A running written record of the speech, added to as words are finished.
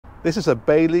This is a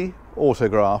Bailey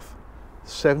Autograph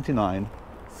 79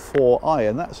 4i,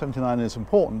 and that 79 is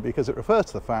important because it refers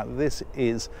to the fact that this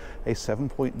is a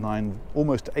 7.9,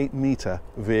 almost 8 metre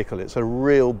vehicle. It's a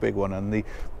real big one, and the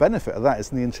benefit of that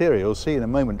is in the interior. You'll see in a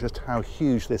moment just how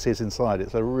huge this is inside.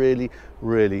 It's a really,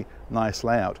 really nice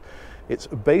layout. It's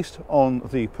based on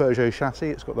the Peugeot chassis.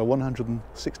 It's got the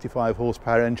 165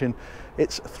 horsepower engine.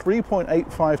 It's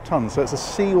 3.85 tonnes, so it's a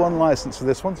C1 licence for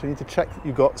this one, so you need to check that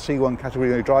you've got C1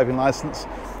 category driving licence.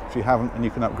 If you haven't, and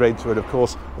you can upgrade to it, of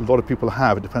course. A lot of people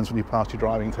have. It depends when you pass your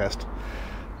driving test.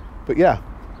 But yeah,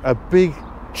 a big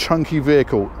chunky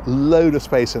vehicle, load of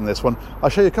space in this one. I'll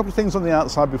show you a couple of things on the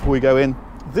outside before we go in.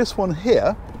 This one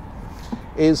here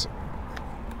is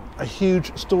a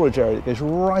huge storage area that goes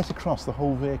right across the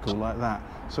whole vehicle like that.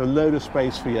 So a load of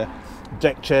space for your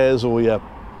deck chairs or your,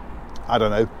 I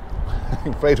don't know,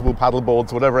 inflatable paddle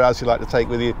boards, whatever else you like to take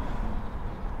with you.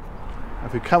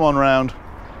 If we come on round,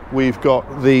 we've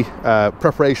got the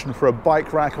preparation for a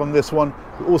bike rack on this one.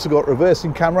 We've also got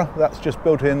reversing camera, that's just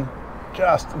built in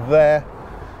just there.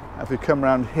 If we come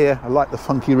around here, I like the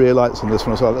funky rear lights on this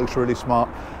one as well, it looks really smart.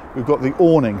 We've got the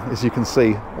awning, as you can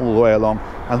see, all the way along.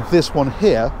 And this one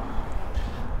here,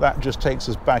 that just takes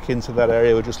us back into that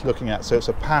area we're just looking at. So it's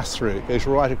a pass-through, it goes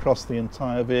right across the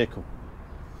entire vehicle,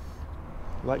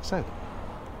 like so.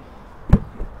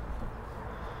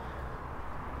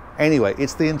 Anyway,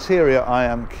 it's the interior I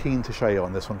am keen to show you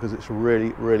on this one because it's really,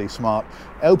 really smart.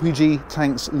 LPG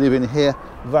tanks live in here.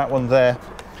 That one there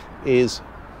is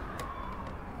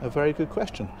a very good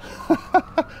question.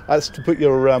 That's to put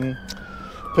your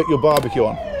barbecue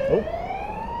on.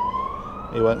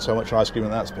 Oh, you won't so much ice cream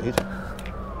at that speed.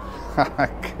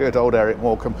 Good old Eric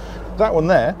Morecambe. That one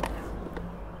there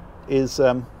is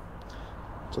something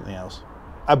else.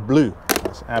 AdBlue.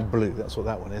 That's AdBlue. That's what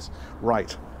that one is.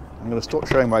 Right. I'm going to stop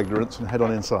showing my ignorance and head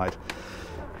on inside.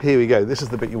 Here we go. This is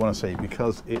the bit you want to see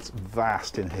because it's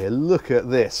vast in here. Look at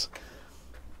this.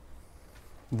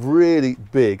 Really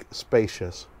big,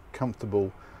 spacious,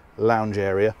 comfortable lounge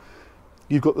area.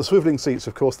 You've got the swiveling seats,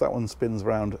 of course, that one spins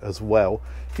around as well.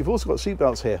 You've also got seat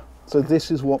belts here. So this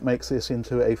is what makes this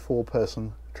into a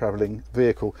 4-person travelling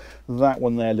vehicle. That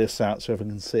one there lifts out so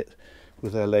everyone can sit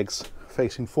with their legs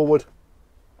facing forward.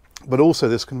 But also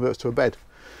this converts to a bed.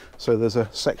 So there's a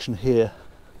section here,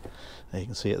 you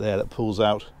can see it there, that pulls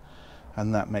out,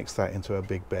 and that makes that into a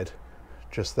big bed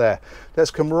just there.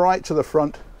 Let's come right to the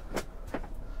front.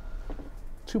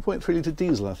 2.3 litre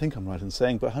diesel, I think I'm right in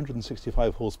saying, but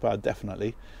 165 horsepower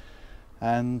definitely.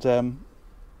 And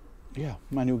yeah,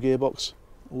 manual gearbox,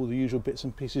 all the usual bits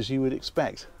and pieces you would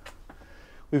expect.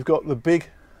 We've got the big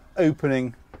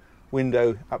opening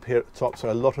window up here at the top, so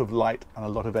a lot of light and a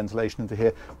lot of ventilation into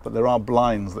here, but there are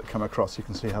blinds that come across. You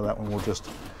can see how that one will just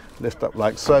lift up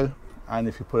like so, and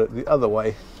if you put it the other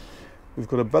way, we've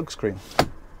got a bug screen.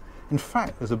 In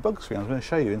fact, there's a bug screen I'm going to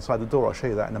show you inside the door. I'll show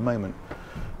you that in a moment.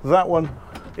 That one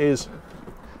is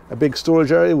a big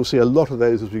storage area. We'll see a lot of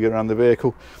those as we go around the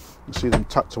vehicle. You'll see them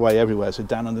tucked away everywhere. So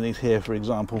down underneath here, for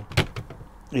example,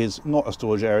 is not a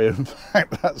storage area. In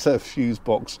fact, that's a fuse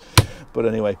box. But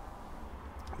anyway,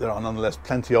 there are nonetheless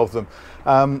plenty of them.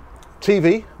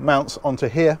 TV mounts onto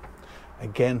here,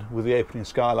 again with the opening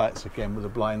skylights, again with the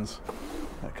blinds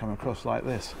that come across like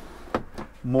this.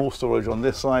 More storage on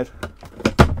this side.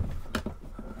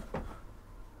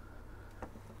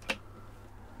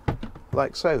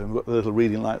 Like so, and we've got the little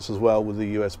reading lights as well with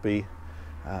the USB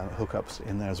hookups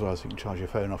in there as well, so you can charge your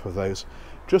phone off of those.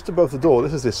 Just above the door,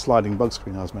 this is this sliding bug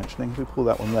screen I was mentioning. If we pull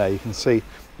that one there, you can see you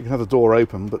can have the door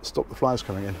open but stop the flies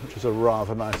coming in, which is a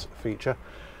rather nice feature.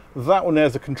 That one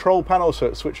there's the control panel, so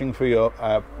it's switching for your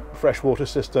freshwater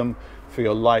system, for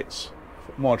your lights,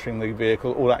 for monitoring the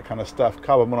vehicle, all that kind of stuff.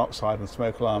 Carbon monoxide and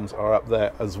smoke alarms are up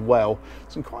there as well.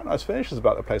 Some quite nice finishes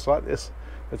about the place like this.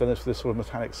 They've done this with this sort of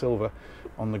metallic silver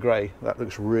on the grey. That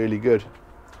looks really good.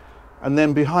 And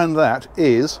then behind that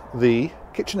is the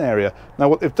kitchen area. Now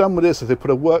what they've done with this is they've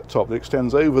put a worktop that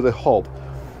extends over the hob,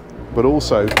 but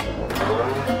also,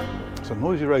 it's a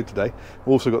noisy road today,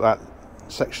 we've also got that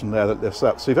section there that lifts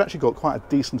up. So you've actually got quite a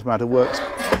decent amount of work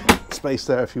space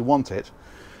there if you want it.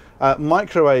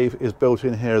 Microwave is built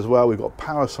in here as well. We've got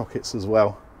power sockets as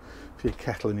well for your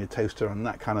kettle and your toaster and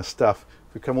that kind of stuff.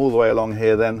 If we come all the way along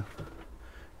here then,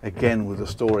 again with the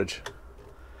storage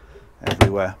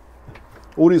everywhere.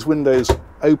 All these windows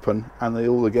open and they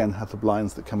all again have the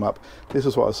blinds that come up. This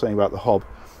is what I was saying about the hob.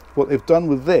 What they've done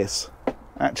with this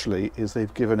actually is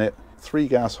they've given it 3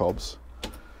 gas hobs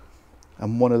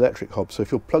and 1 electric hob. So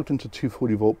if you're plugged into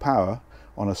 240 volt power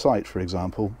on a site, for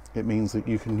example, it means that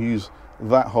you can use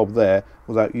that hob there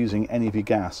without using any of your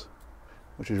gas,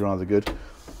 which is rather good.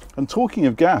 And talking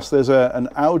of gas, there's an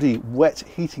Audi wet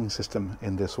heating system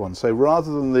in this one. So rather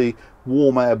than the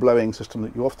warm air blowing system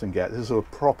that you often get, this is a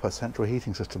proper central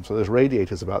heating system. So there's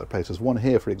radiators about the place. There's one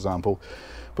here, for example,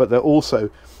 but they're also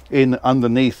in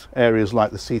underneath areas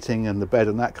like the seating and the bed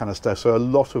and that kind of stuff. So a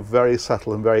lot of very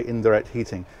subtle and very indirect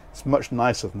heating. It's much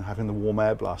nicer than having the warm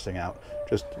air blasting out.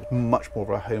 Just much more of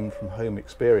a home from home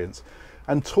experience.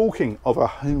 And talking of a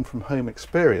home from home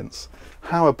experience,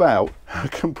 how about a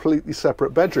completely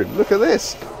separate bedroom? Look at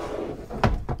this.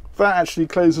 That actually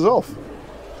closes off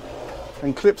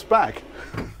and clips back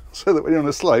so that when you're on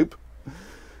a slope,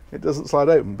 it doesn't slide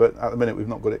open. But at the minute we've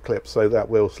not got it clipped, so that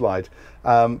will slide.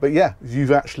 But yeah,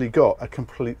 you've actually got a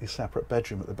completely separate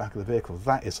bedroom at the back of the vehicle.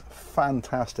 That is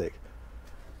fantastic.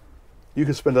 You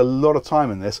can spend a lot of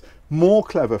time in this. More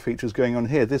clever features going on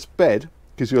here. This bed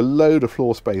gives you a load of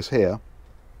floor space here,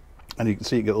 and you can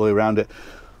see it get all the way around it.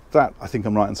 That, I think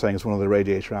I'm right in saying, is one of the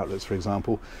radiator outlets, for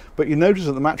example. But you notice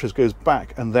that the mattress goes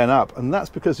back and then up, and that's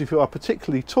because if you are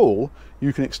particularly tall,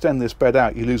 you can extend this bed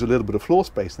out. You lose a little bit of floor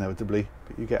space inevitably,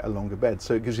 but you get a longer bed.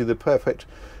 So it gives you the perfect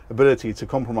ability to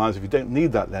compromise. If you don't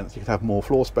need that length, you can have more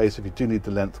floor space. If you do need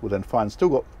the length, well then fine, still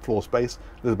got floor space,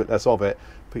 a little bit less of it,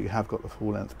 but you have got the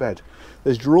full length bed.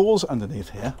 There's drawers underneath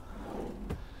here,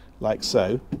 like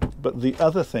so, but the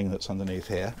other thing that's underneath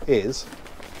here is,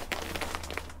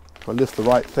 if I lift the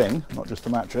right thing, not just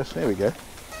the mattress, here we go,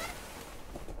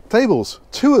 tables,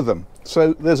 2 of them.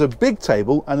 So there's a big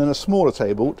table and then a smaller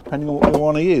table, depending on what we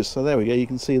want to use. So there we go, you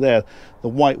can see there, the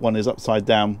white one is upside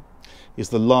down, is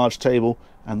the large table,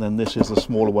 and then this is the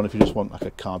smaller one if you just want like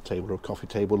a card table or a coffee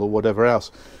table or whatever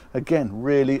else. Again,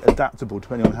 really adaptable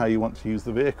depending on how you want to use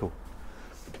the vehicle.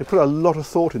 They put a lot of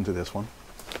thought into this one.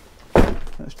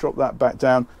 Let's drop that back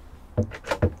down.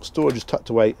 Storage is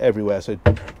tucked away everywhere. So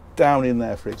down in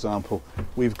there, for example,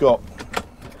 we've got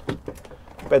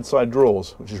bedside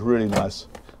drawers, which is really nice.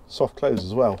 Soft close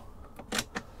as well.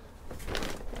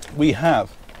 We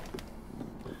have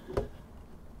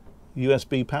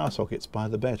USB power sockets by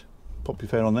the bed. Pop your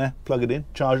phone on there, plug it in,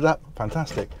 charge it up,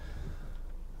 fantastic.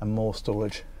 And more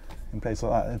storage in place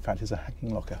like that. In fact, it's a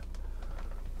hanging locker.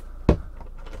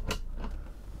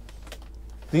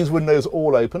 These windows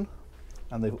all open,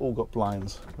 and they've all got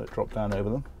blinds that drop down over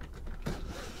them.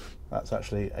 That's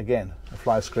actually, again, a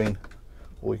fly screen,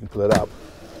 or you can pull it up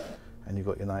and you've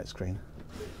got your night screen.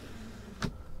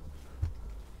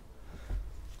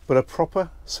 But a proper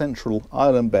central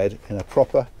island bed in a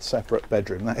proper separate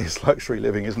bedroom. That is luxury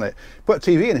living, isn't it? Put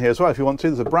a TV in here as well if you want to.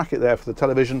 There's a bracket there for the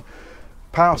television,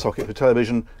 power socket for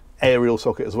television, aerial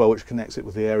socket as well, which connects it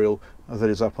with the aerial that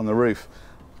is up on the roof.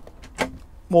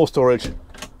 More storage,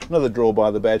 another drawer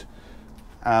by the bed.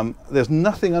 There's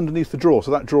nothing underneath the drawer,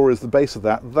 so that drawer is the base of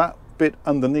that. That bit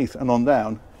underneath and on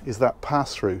down is that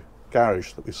pass-through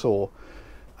garage that we saw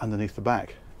underneath the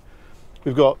back.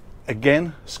 We've got,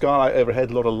 again, skylight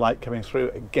overhead, a lot of light coming through.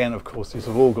 Again, of course, these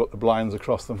have all got the blinds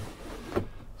across them,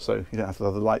 so you don't have to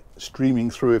have the light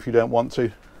streaming through if you don't want to.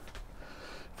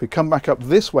 If we come back up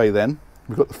this way then,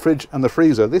 we've got the fridge and the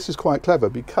freezer. This is quite clever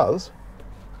because,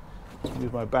 let's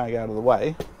move my bag out of the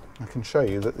way, I can show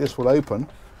you that this will open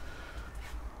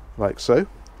like so.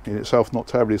 In itself not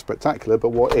terribly spectacular, but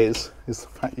what is the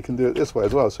fact you can do it this way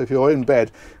as well. So if you're in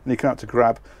bed and you come out to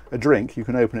grab a drink, you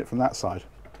can open it from that side.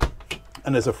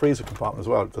 And there's a freezer compartment as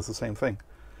well, it does the same thing.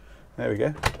 There we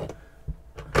go.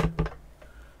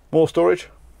 More storage.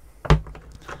 And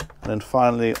then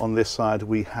finally on this side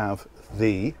we have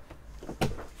the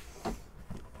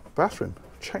bathroom.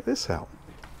 Check this out.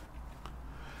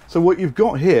 So what you've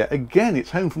got here, again, it's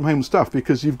home from home stuff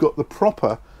because you've got the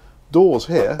proper doors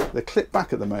here. They're clipped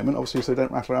back at the moment, obviously, so they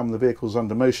don't rattle around when the vehicle's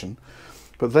under motion.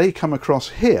 But they come across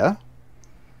here,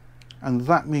 and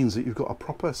that means that you've got a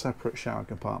proper separate shower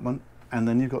compartment, and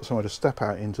then you've got somewhere to step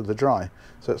out into the dry.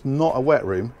 So it's not a wet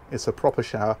room, it's a proper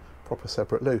shower, proper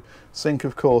separate loo. Sink,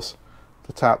 of course,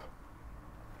 the tap,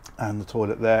 and the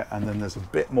toilet there, and then there's a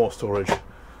bit more storage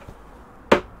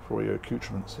for your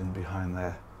accoutrements in behind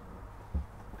there.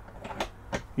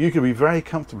 You could be very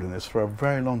comfortable in this for a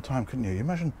very long time, couldn't you?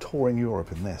 Imagine touring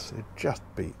Europe in this. It'd just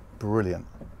be brilliant.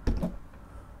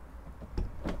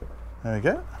 There we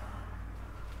go.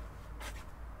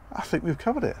 I think we've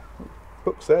covered it.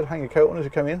 Hooks there to hang your coat on as you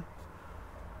come in.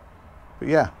 But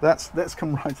yeah, let's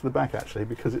come right to the back actually,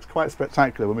 because it's quite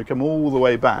spectacular. When we come all the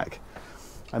way back,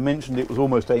 I mentioned it was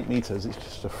almost 8 meters. It's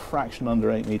just a fraction under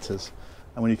 8 meters.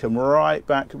 And when you come right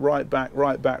back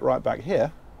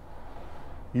here,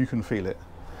 you can feel it.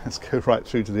 Let's go right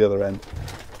through to the other end.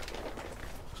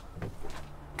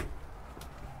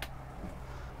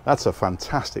 That's a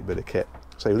fantastic bit of kit.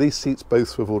 So these seats both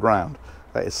swiveled round.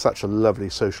 That is such a lovely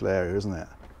social area, isn't it?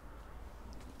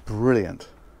 brilliant.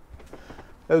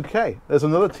 Okay, there's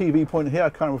another TV point here. I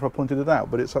can't remember if I pointed it out,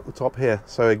 but it's up the top here.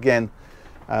 So again,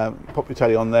 pop your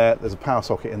telly on there. There's a power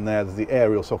socket in there. There's the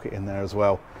aerial socket in there as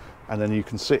well. And then you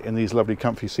can sit in these lovely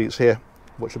comfy seats here,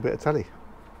 watch a bit of telly.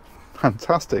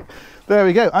 Fantastic. There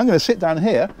we go. I'm going to sit down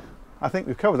here. I think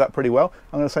we've covered that pretty well.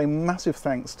 I'm going to say massive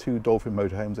thanks to Dolphin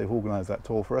Motorhomes. They've organised that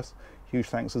tour for us. Huge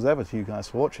thanks as ever to you guys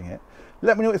for watching it.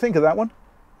 Let me know what you think of that one,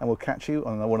 and we'll catch you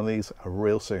on one of these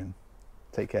real soon.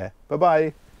 Take care.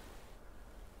 Bye-bye.